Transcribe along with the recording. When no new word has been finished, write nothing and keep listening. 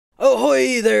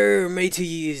Ahoy there,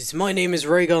 mateys! My name is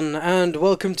Reaygun, and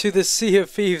welcome to the Sea of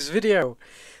Thieves video.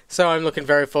 So I'm looking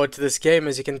very forward to this game,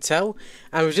 as you can tell,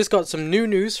 and we've just got some new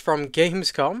news from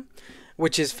Gamescom,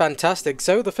 which is fantastic.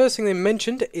 So the first thing they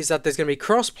mentioned is that there's going to be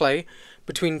crossplay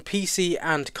between PC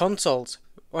and consoles.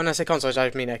 When I say consoles, I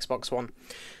mean Xbox One.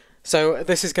 So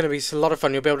this is going to be a lot of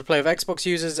fun. You'll be able to play with Xbox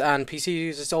users and PC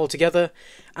users all together,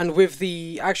 and with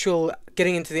the actual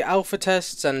getting into the alpha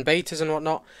tests and betas and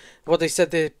whatnot, what they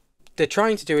said they're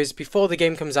trying to do is, before the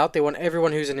game comes out, they want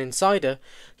everyone who's an insider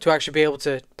to actually be able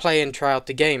to play and try out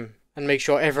the game and make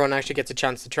sure everyone actually gets a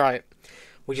chance to try it,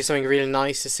 which is something really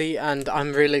nice to see, and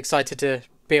I'm really excited to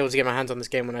be able to get my hands on this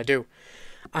game when I do.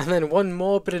 And then one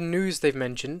more bit of news they've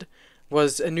mentioned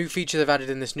was a new feature they've added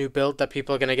in this new build that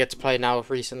people are going to get to play now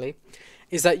recently,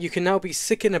 is that you can now be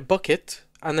sick in a bucket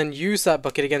and then use that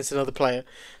bucket against another player.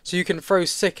 So you can throw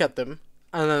sick at them,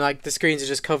 and then like the screens are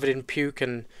just covered in puke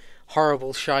and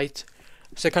horrible shite.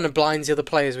 So it kind of blinds the other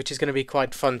players, which is going to be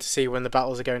quite fun to see when the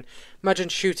battles are going. Imagine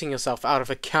shooting yourself out of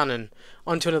a cannon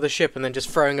onto another ship and then just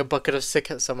throwing a bucket of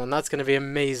sick at someone. That's going to be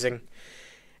amazing.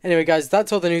 Anyway guys,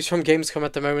 that's all the news from Gamescom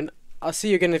at the moment. I'll see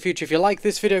you again in the future. If you like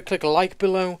this video, click like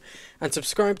below and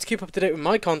subscribe to keep up to date with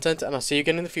my content, and I'll see you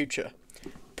again in the future.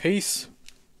 Peace.